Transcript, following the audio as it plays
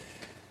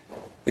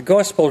The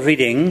Gospel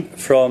reading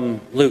from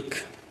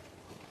Luke.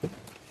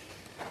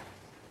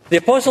 The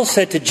apostle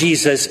said to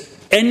Jesus,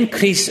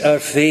 "Increase our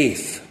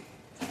faith."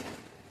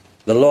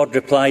 The Lord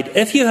replied,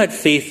 "If you had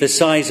faith the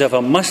size of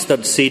a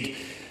mustard seed,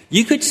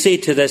 you could say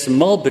to this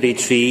mulberry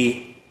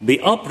tree, 'Be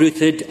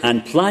uprooted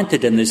and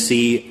planted in the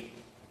sea,'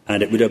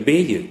 and it would obey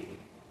you.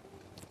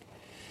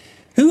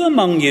 Who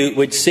among you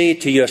would say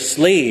to your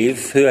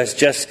slave who has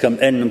just come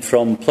in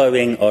from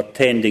ploughing or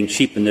tending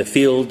sheep in the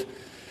field,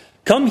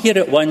 'Come here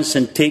at once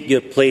and take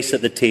your place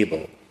at the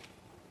table'?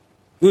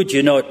 Would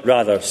you not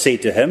rather say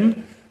to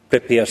him,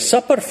 'Prepare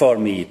supper for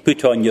me,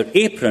 put on your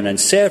apron and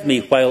serve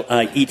me while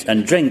I eat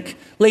and drink.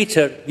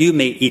 Later you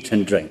may eat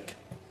and drink'?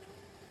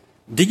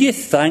 Do you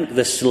thank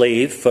the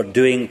slave for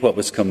doing what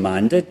was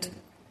commanded?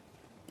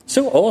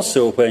 So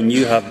also when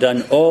you have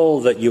done all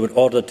that you were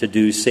ordered to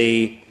do,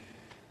 say,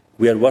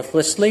 'We are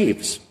worthless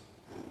slaves.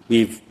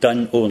 We've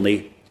done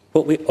only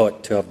what we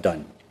ought to have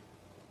done.'"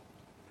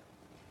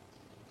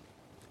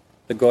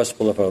 The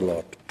Gospel of our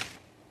Lord.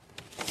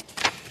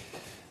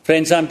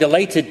 Friends, I'm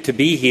delighted to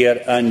be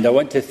here, and I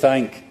want to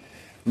thank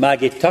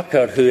Maggie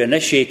Tucker, who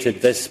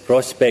initiated this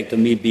prospect of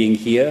me being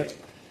here,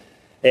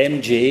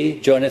 MJ,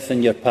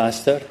 Jonathan, your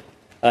pastor,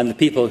 and the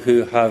people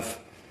who have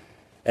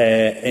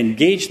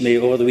engaged me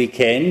over the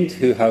weekend,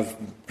 who have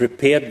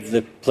prepared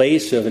the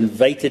place, who have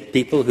invited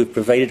people, who have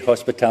provided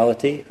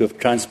hospitality, who have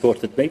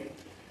transported me.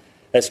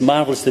 It's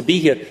marvellous to be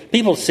here.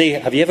 People say,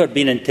 "Have you ever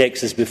been in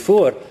Texas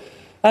before?"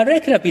 I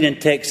reckon I've been in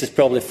Texas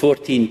probably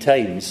 14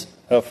 times,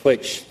 of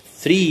which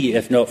 3,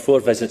 if not 4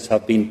 visits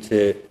have been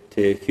to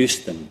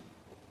Houston.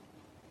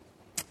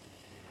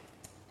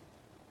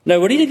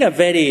 Now, we're reading a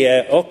very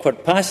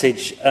awkward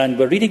passage, and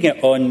we're reading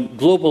it on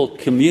Global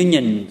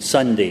Communion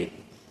Sunday.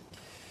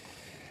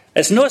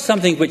 It's not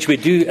something which we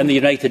do in the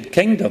United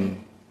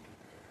Kingdom,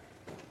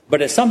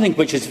 but it's something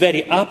which is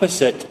very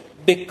opposite,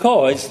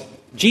 because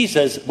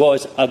Jesus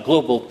was a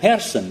global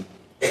person.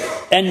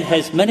 In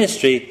his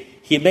ministry,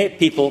 he met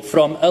people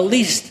from at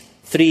least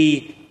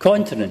 3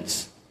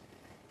 continents.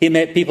 He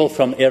met people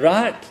from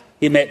Iraq,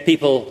 he met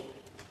people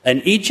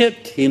in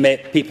Egypt, he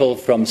met people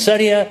from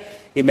Syria,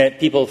 he met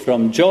people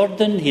from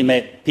Jordan, he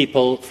met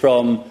people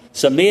from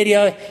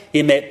Samaria,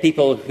 he met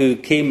people who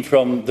came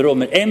from the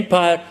Roman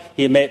Empire,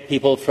 he met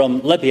people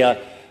from Libya.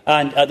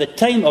 And at the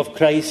time of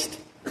Christ,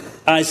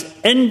 as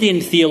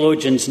Indian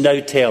theologians now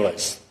tell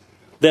us,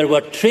 there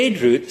were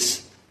trade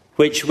routes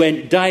which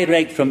went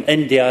direct from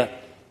India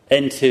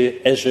into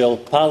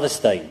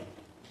Israel-Palestine.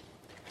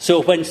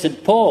 So when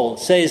St. Paul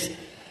says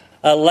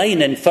a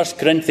line in 1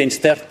 Corinthians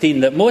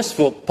 13 that most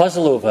folk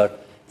puzzle over,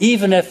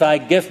 "Even if I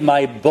give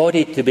my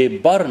body to be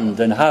burned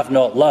and have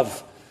not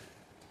love,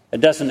 it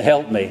doesn't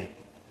help me."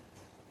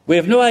 We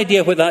have no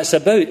idea what that's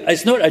about.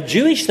 It's not a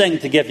Jewish thing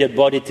to give your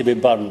body to be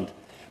burned,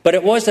 but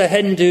it was a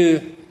Hindu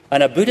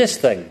and a Buddhist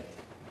thing.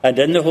 And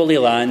in the Holy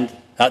Land,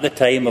 at the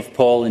time of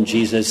Paul and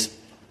Jesus,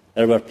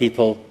 there were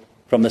people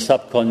from the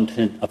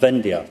subcontinent of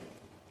India.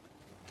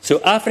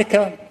 So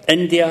Africa,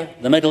 India,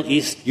 the Middle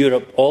East,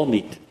 Europe all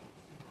meet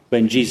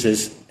when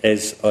Jesus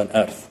is on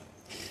earth.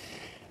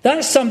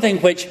 That's something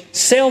which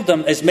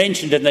seldom is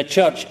mentioned in the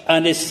church,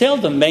 and is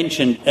seldom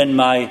mentioned in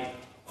my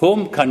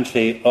home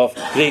country of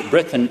Great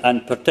Britain,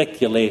 and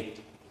particularly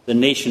the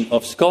nation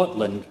of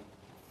Scotland.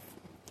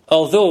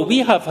 Although we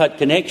have had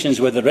connections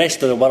with the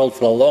rest of the world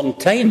for a long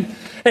time.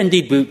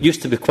 Indeed, we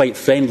used to be quite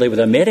friendly with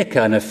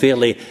America in a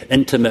fairly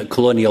intimate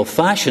colonial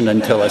fashion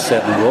until a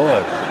certain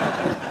war.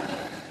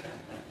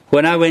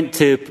 When I went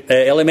to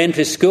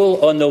elementary school,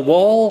 on the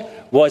wall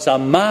was a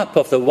map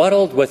of the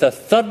world with a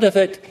third of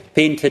it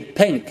painted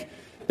pink,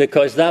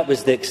 because that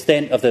was the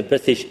extent of the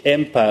British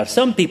Empire.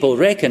 Some people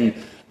reckon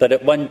that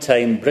at one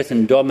time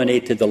Britain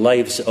dominated the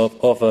lives of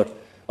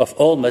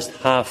almost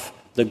half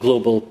the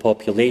global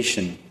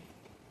population.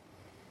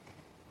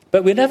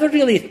 But we never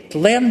really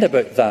learned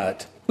about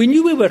that. We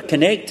knew we were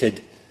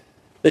connected.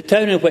 The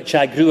town in which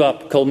I grew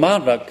up,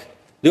 Kilmarnock,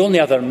 the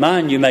only other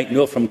man you might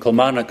know from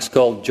Kilmarnock is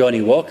called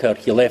Johnny Walker.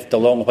 He left a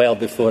long while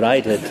before I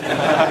did.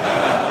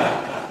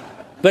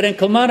 But in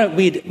Kilmarnock,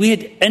 we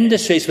had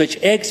industries which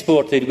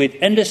exported. We had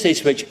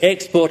industries which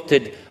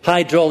exported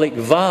hydraulic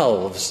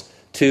valves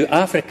to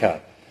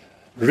Africa,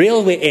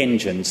 railway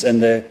engines in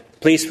the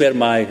place where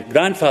my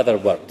grandfather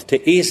worked,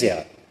 to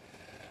Asia,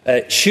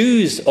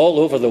 shoes all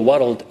over the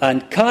world,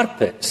 and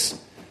carpets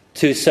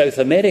to South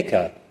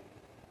America.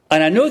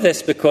 And I know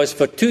this because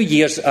for 2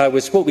 years I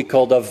was what we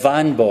called a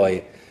van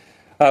boy.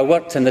 I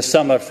worked in the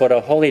summer for a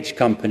haulage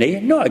company,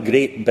 not a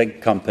great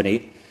big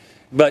company,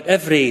 but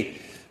every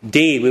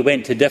day we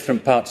went to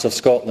different parts of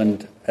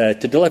Scotland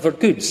to deliver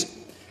goods.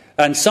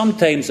 And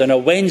sometimes on a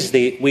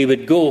Wednesday we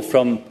would go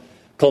from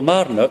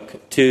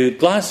Kilmarnock to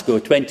Glasgow,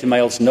 20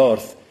 miles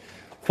north,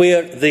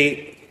 where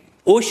the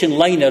ocean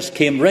liners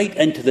came right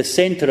into the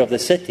centre of the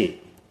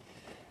city.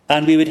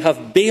 And we would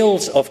have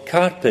bales of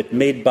carpet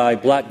made by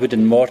Blackwood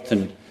and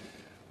Morton,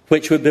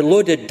 which would be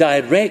loaded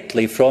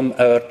directly from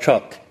our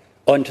truck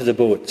onto the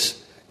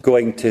boats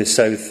going to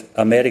South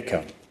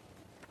America.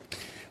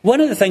 One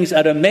of the things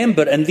I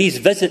remember in these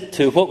visits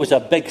to what was a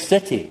big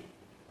city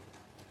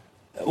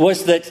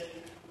was that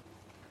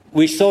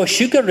we saw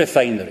sugar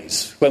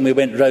refineries when we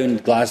went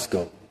round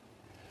Glasgow.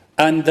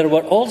 And there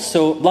were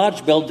also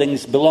large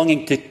buildings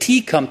belonging to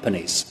tea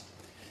companies.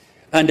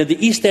 And at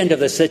the east end of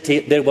the city,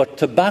 there were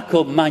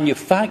tobacco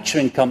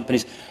manufacturing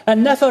companies.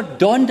 And never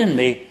dawned on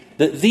me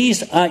that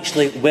these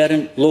actually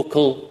weren't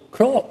local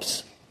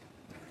crops.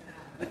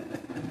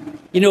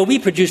 You know, we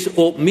produce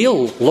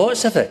oatmeal,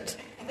 lots of it.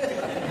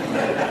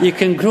 You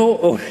can grow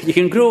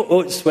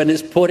oats when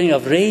it's pouring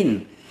of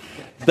rain.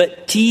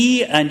 But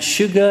tea and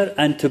sugar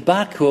and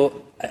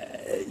tobacco,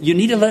 you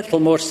need a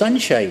little more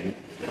sunshine.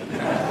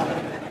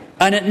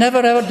 And it never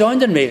ever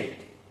dawned on me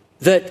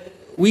that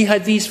we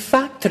had these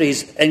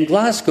factories in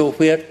Glasgow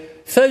where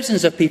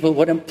thousands of people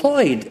were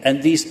employed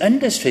in these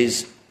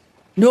industries.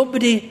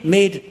 Nobody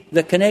made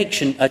the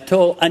connection at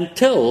all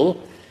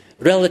until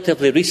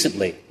relatively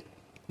recently,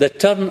 the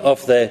turn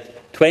of the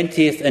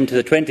 20th into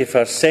the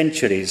 21st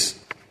centuries,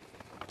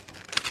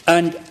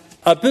 and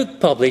a book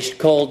published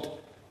called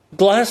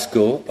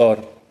Glasgow,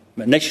 or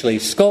initially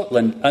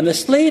Scotland, and the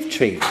Slave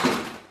Trade.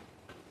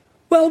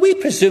 Well, we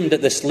presumed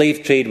that the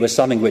slave trade was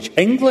something which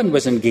England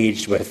was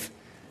engaged with.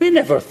 We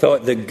never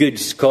thought that good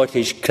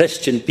Scottish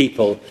Christian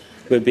people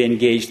would be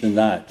engaged in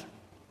that.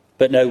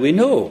 But now we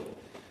know.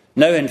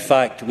 Now, in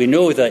fact, we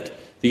know that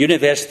the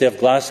University of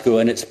Glasgow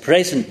in its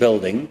present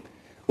building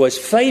was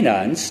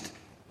financed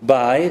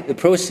by the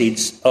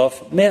proceeds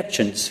of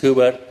merchants who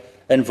were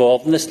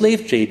involved in the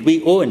slave trade.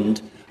 We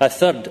owned a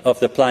third of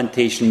the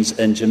plantations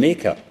in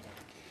Jamaica.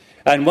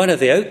 And one of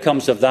the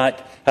outcomes of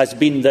that has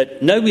been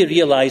that now we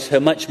realise how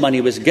much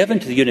money was given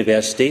to the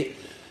university.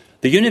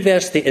 The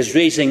university is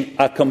raising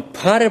a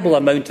comparable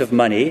amount of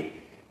money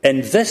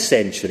in this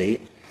century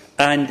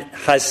and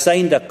has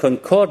signed a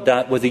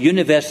concordat with the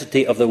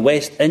University of the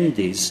West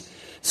Indies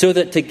so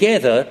that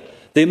together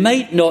they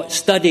might not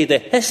study the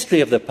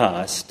history of the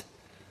past,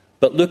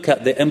 but look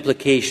at the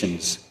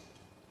implications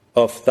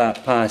of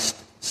that past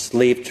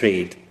slave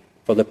trade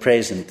for the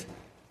present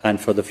and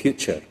for the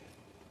future.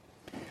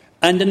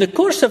 And in the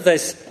course of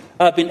this,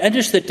 I've been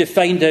interested to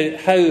find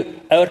out how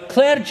our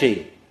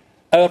clergy,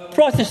 our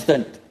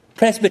Protestant,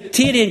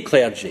 Presbyterian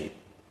clergy,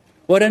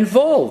 were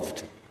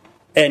involved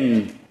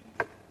in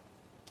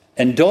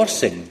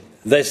endorsing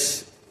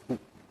this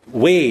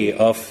way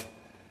of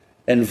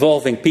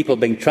involving people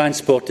being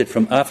transported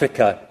from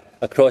Africa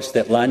across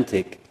the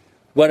Atlantic,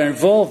 were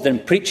involved in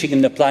preaching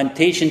in the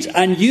plantations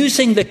and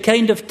using the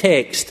kind of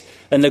text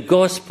in the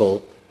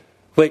Gospel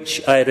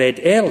which I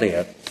read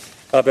earlier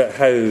about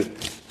how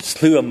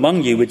who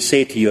among you would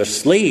say to your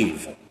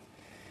slave,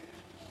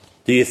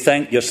 do you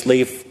thank your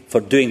slave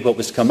for doing what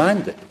was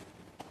commanded?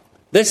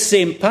 This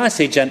same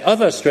passage and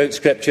others throughout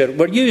Scripture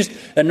were used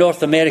in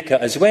North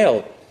America as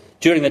well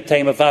during the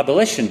time of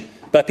abolition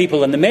by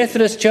people in the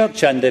Methodist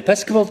Church and the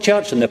Episcopal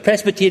Church and the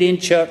Presbyterian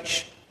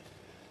Church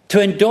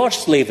to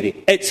endorse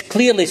slavery. It's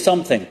clearly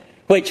something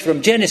which,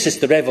 from Genesis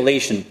to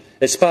Revelation,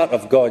 is part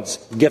of God's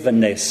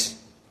givenness.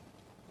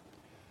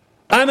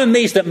 I'm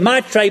amazed that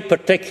my tribe,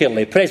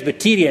 particularly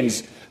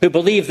Presbyterians, who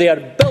believe they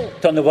are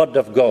built on the Word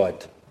of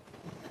God,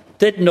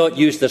 did not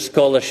use their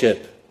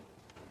scholarship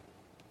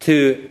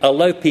to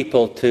allow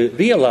people to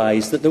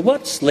realise that the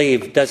word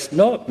slave does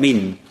not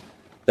mean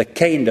the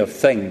kind of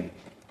thing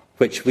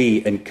which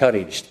we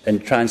encouraged in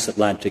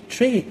transatlantic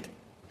trade.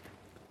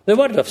 The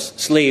word of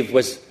slave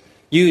was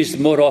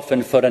used more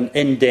often for an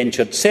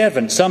indentured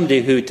servant,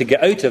 somebody who, to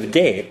get out of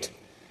debt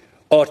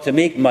or to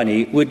make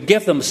money, would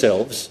give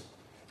themselves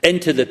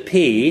into the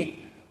pay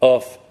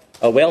of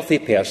a wealthy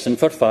person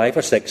for 5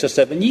 or 6 or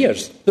 7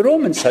 years. The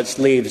Romans had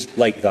slaves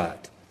like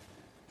that.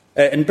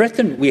 In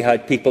Britain, we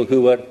had people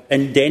who were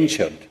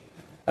indentured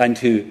and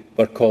who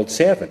were called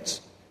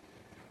servants.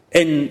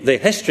 In the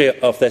history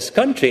of this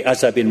country,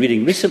 as I've been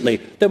reading recently,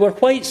 there were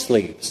white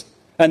slaves.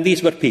 And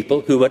these were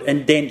people who were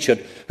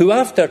indentured, who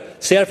after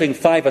serving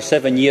 5 or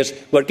 7 years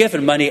were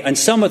given money, and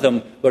some of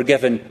them were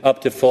given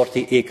up to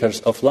 40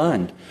 acres of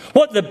land.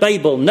 What the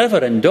Bible never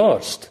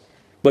endorsed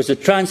was the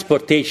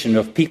transportation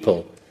of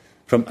people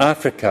from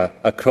Africa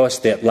across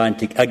the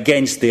Atlantic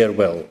against their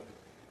will,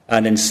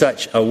 and in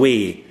such a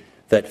way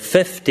that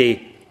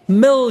 50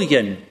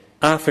 million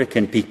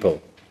African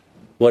people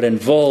were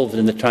involved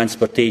in the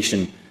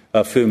transportation,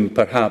 of whom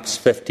perhaps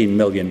 15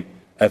 million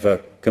ever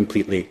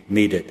completely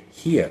made it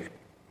here.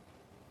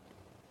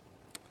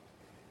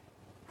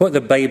 What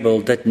the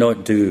Bible did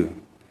not do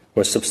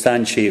was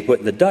substantiate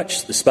what the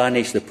Dutch, the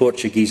Spanish, the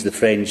Portuguese, the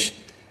French,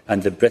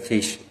 and the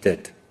British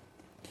did.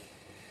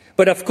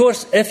 But of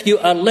course, if you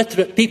are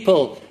literate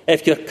people,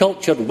 if you're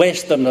cultured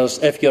Westerners,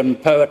 if you're in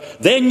power,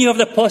 then you have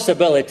the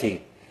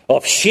possibility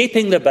of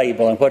shaping the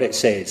Bible and what it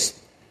says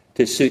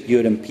to suit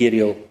your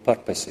imperial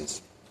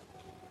purposes.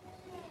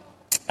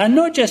 And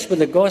not just with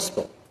the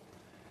Gospel.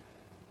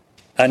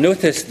 I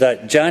noticed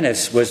that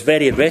Janice was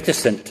very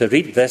reticent to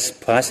read this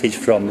passage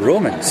from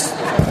Romans.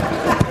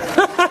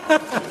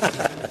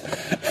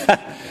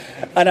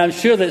 And I'm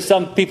sure that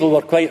some people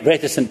were quite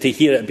reticent to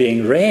hear it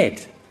being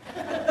read.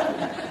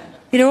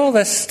 You know, all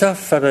this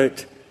stuff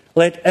about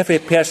Let every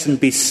person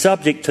be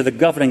subject to the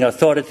governing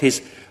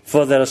authorities,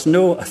 for there is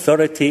no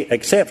authority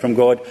except from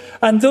God,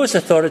 and those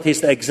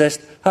authorities that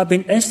exist have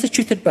been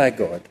instituted by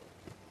God.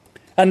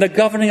 And the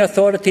governing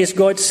authority is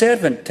God's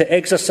servant to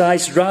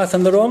exercise wrath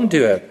on the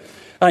wrongdoer.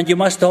 And you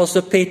must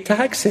also pay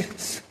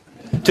taxes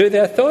to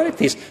the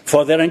authorities,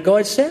 for they're in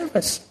God's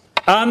service.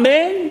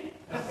 Amen?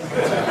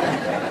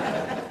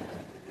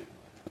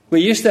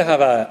 We used to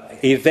have an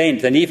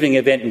evening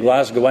event in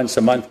Glasgow once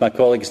a month. My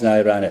colleagues and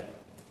I ran it.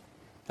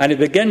 And it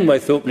would begin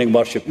with opening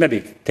worship,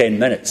 maybe 10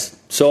 minutes,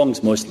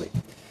 songs mostly.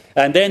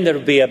 And then there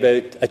would be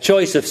about a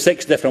choice of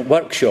 6 different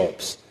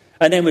workshops.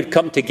 And then we'd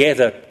come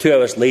together 2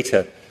 hours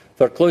later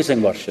for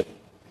closing worship.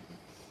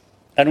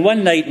 And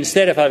one night,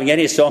 instead of having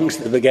any songs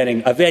at the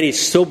beginning, a very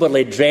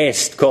soberly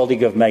dressed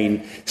colleague of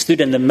mine stood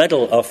in the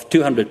middle of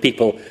 200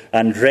 people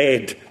and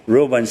read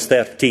Romans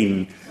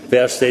 13,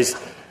 verses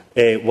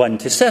 1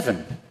 to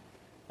 7.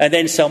 And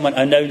then someone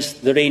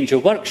announced the range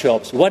of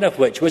workshops, one of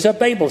which was a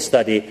Bible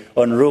study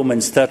on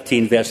Romans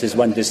 13, verses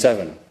 1 to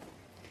 7.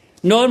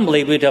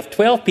 Normally, we'd have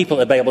 12 people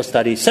at a Bible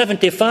study.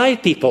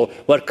 75 people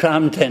were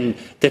crammed in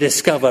to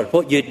discover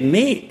what you'd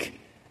make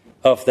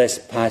of this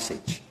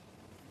passage.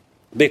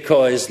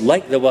 Because,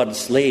 like the word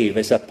slave,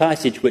 it's a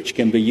passage which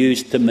can be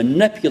used to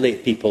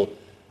manipulate people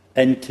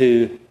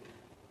into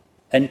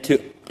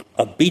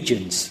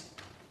obedience,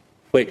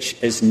 which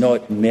is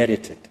not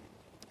merited.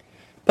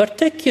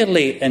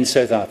 Particularly in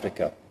South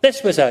Africa.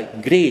 This was a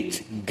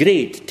great,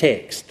 great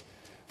text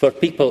for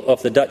people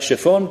of the Dutch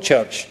Reformed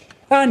Church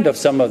and of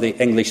some of the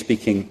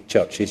English-speaking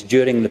churches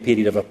during the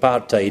period of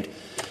apartheid.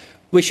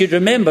 We should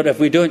remember, if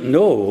we don't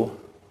know,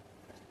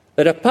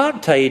 that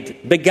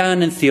apartheid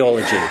began in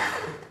theology.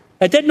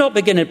 It did not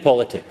begin in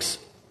politics.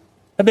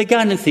 It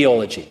began in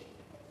theology.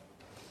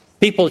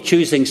 People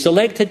choosing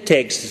selected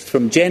texts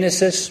from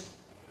Genesis,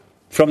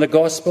 from the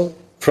Gospel,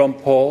 from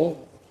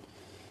Paul,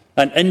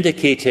 and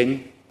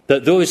indicating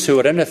that those who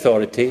were in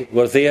authority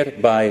were there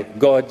by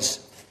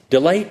God's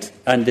delight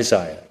and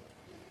desire,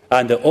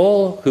 and that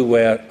all who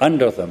were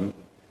under them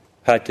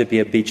had to be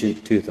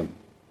obedient to them.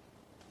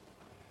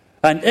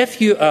 And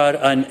if you are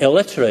an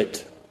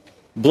illiterate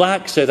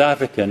black South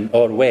African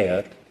or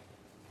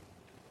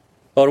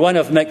one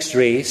of mixed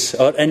race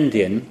or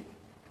Indian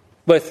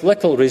with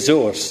little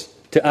resource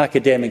to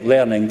academic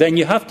learning, then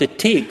you have to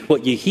take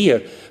what you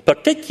hear,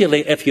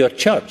 particularly if your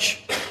church,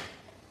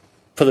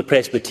 for the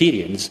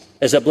Presbyterians,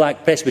 is a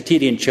black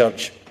Presbyterian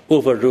church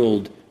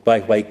overruled by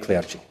white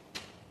clergy.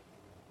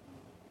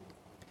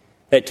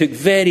 It took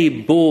very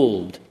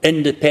bold,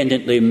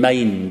 independently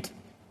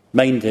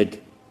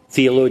minded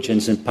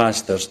theologians and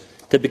pastors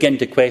to begin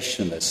to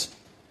question this.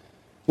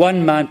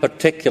 One man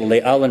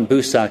particularly, Alan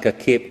Boesak, a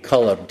Cape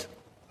Coloured,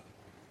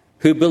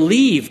 who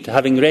believed,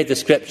 having read the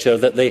scripture,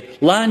 that the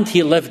land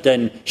he lived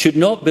in should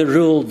not be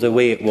ruled the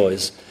way it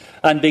was,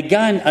 and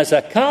began as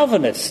a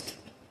Calvinist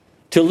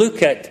to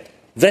look at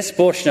this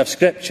portion of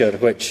scripture,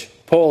 which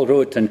Paul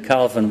wrote and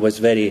Calvin was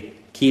very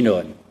keen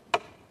on,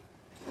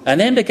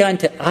 and then began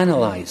to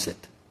analyse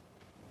it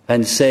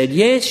and said,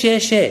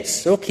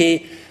 yes,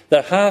 okay,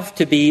 there have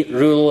to be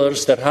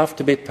rulers, there have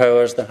to be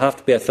powers, there have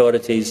to be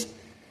authorities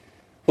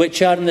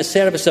which are in the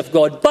service of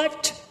God,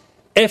 but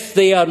if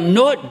they are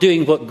not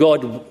doing what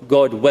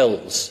God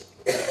wills,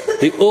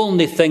 the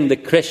only thing the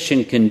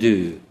Christian can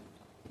do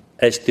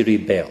is to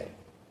rebel.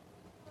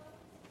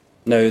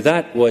 Now,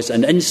 that was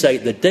an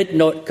insight that did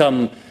not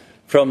come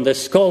from the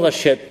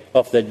scholarship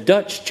of the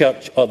Dutch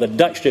Church or the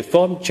Dutch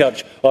Reformed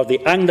Church or the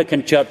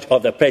Anglican Church or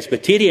the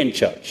Presbyterian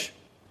Church.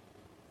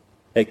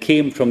 It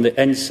came from the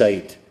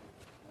insight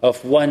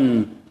of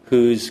one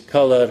whose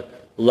colour,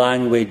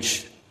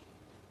 language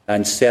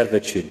and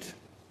servitude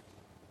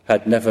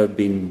had never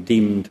been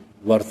deemed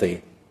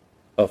worthy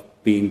of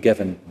being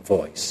given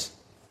voice.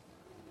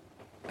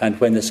 And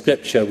when the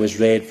scripture was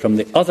read from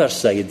the other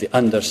side, the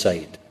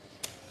underside,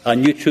 a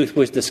new truth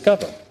was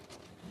discovered,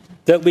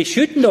 that we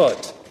should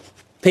not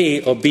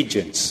pay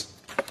obedience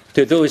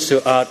to those who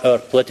are our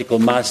political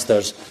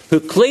masters, who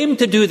claim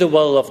to do the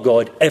will of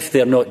God if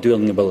they're not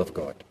doing the will of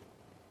God.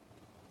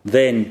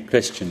 Then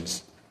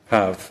Christians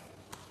have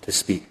to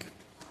speak.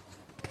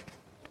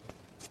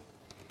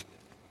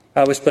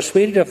 I was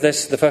persuaded of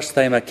this the first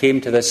time I came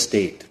to this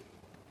state.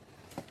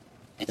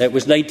 It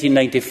was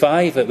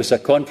 1995. It was a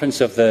conference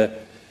of the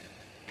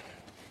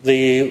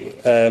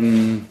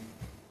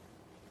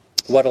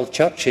World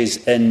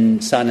Churches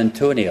in San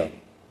Antonio.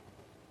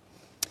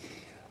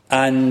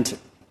 And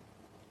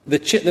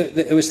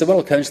it was the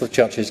World Council of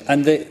Churches.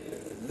 And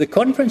the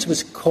conference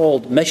was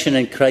called Mission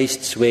in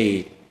Christ's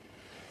Way.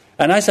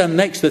 And as I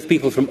mixed with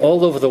people from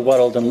all over the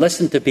world and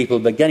listened to people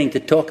beginning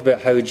to talk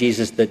about how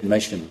Jesus did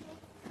mission,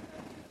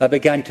 I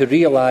began to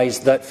realise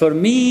that for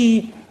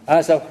me,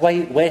 as a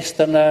white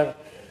Westerner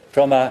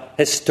from a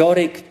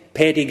historic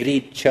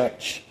pedigreed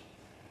church,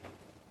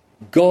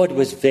 God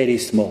was very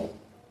small.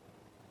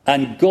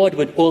 And God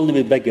would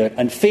only be bigger,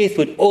 and faith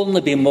would only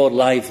be more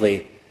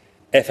lively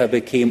if I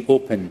became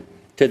open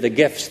to the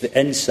gifts, the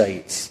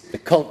insights, the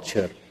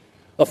culture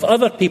of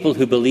other people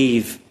who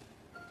believe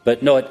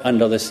but not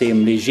under the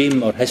same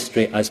regime or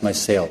history as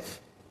myself.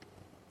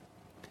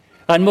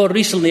 And more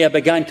recently, I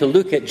began to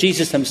look at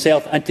Jesus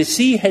himself and to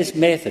see his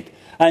method.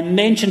 I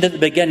mentioned at the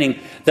beginning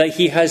that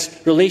he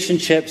has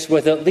relationships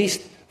with at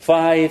least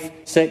 5,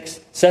 6,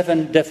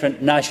 7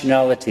 different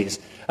nationalities.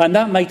 And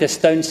that might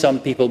astound some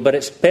people, but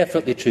it's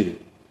perfectly true.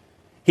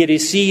 He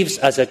receives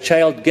as a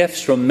child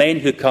gifts from men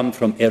who come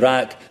from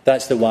Iraq.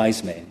 That's the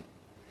wise men.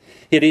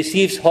 He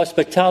receives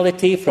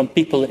hospitality from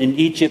people in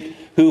Egypt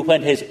who,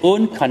 when his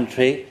own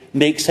country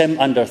makes him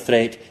under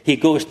threat, he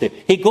goes to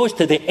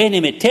the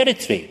enemy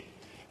territory,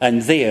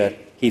 and there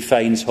he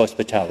finds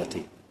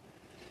hospitality.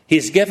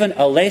 He's given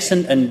a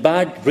lesson in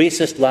bad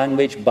racist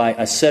language by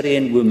a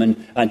Syrian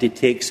woman, and he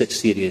takes it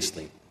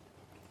seriously.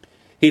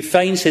 He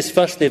finds his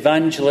first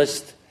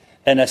evangelist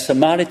in a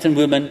Samaritan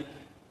woman.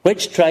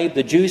 Which tribe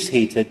the Jews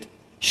hated,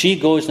 she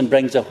goes and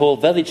brings a whole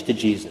village to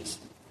Jesus.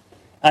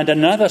 And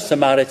another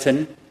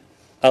Samaritan,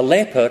 a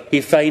leper, he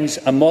finds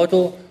a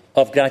model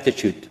of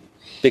gratitude,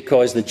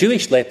 because the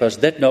Jewish lepers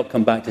did not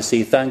come back to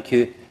say thank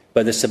you,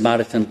 but the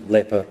Samaritan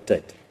leper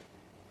did.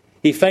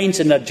 He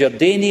finds in a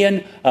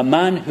Jordanian a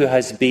man who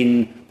has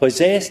been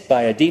possessed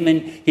by a demon.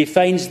 He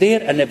finds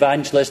there an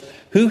evangelist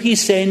who he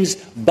sends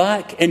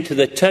back into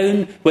the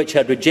town which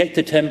had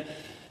rejected him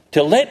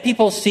to let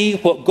people see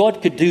what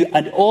God could do,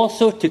 and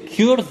also to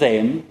cure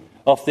them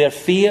of their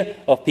fear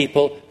of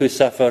people who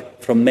suffer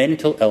from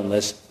mental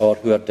illness or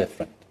who are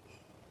different.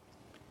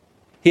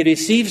 He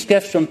receives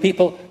gifts from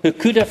people who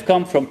could have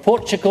come from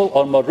Portugal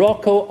or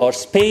Morocco or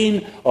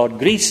Spain or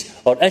Greece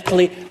or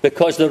Italy,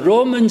 because the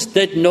Romans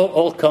did not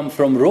all come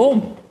from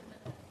Rome.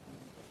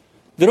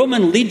 The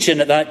Roman legion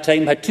at that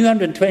time had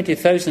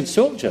 220,000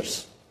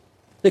 soldiers.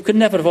 They could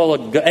never have all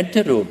got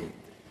into Rome.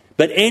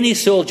 But any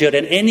soldier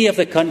in any of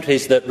the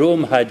countries that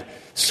Rome had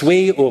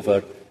sway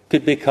over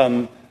could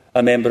become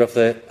a member of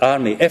the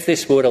army if they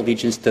swore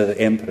allegiance to the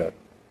emperor.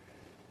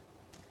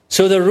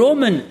 So the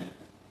Roman,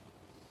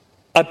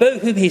 about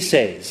whom he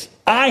says,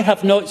 I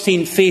have not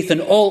seen faith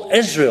in all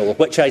Israel,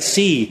 which I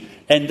see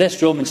in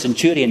this Roman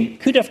centurion,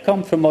 could have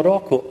come from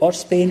Morocco or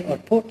Spain or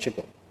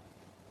Portugal.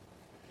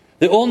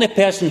 The only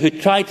person who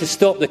tried to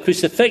stop the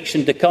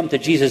crucifixion to come to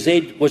Jesus'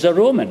 aid was a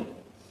Roman.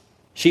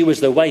 She was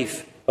the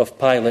wife of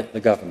Pilate, the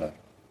governor.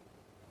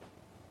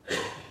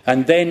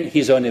 And then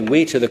he's on the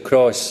way to the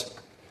cross,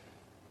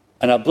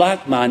 and a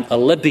black man, a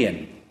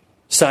Libyan,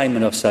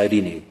 Simon of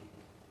Cyrene,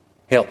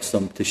 helps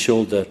them to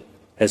shoulder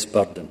his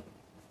burden.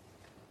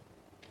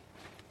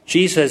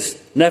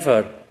 Jesus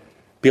never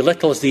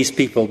belittles these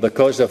people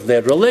because of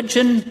their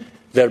religion,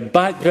 their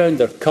background,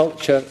 their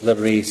culture, their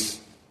race.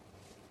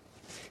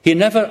 He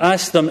never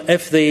asks them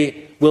if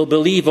they will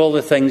believe all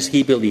the things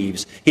he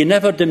believes. He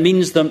never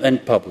demeans them in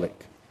public.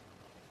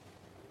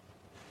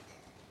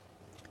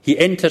 He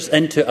enters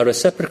into a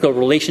reciprocal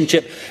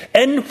relationship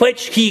in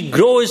which he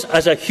grows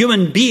as a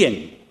human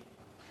being,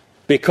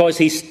 because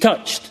he's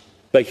touched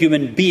by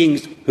human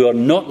beings who are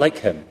not like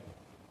him.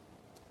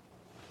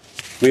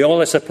 We all,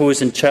 I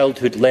suppose, in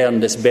childhood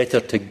learned it's better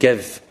to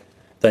give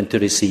than to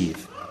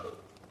receive.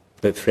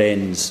 But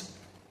friends,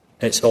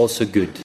 it's also good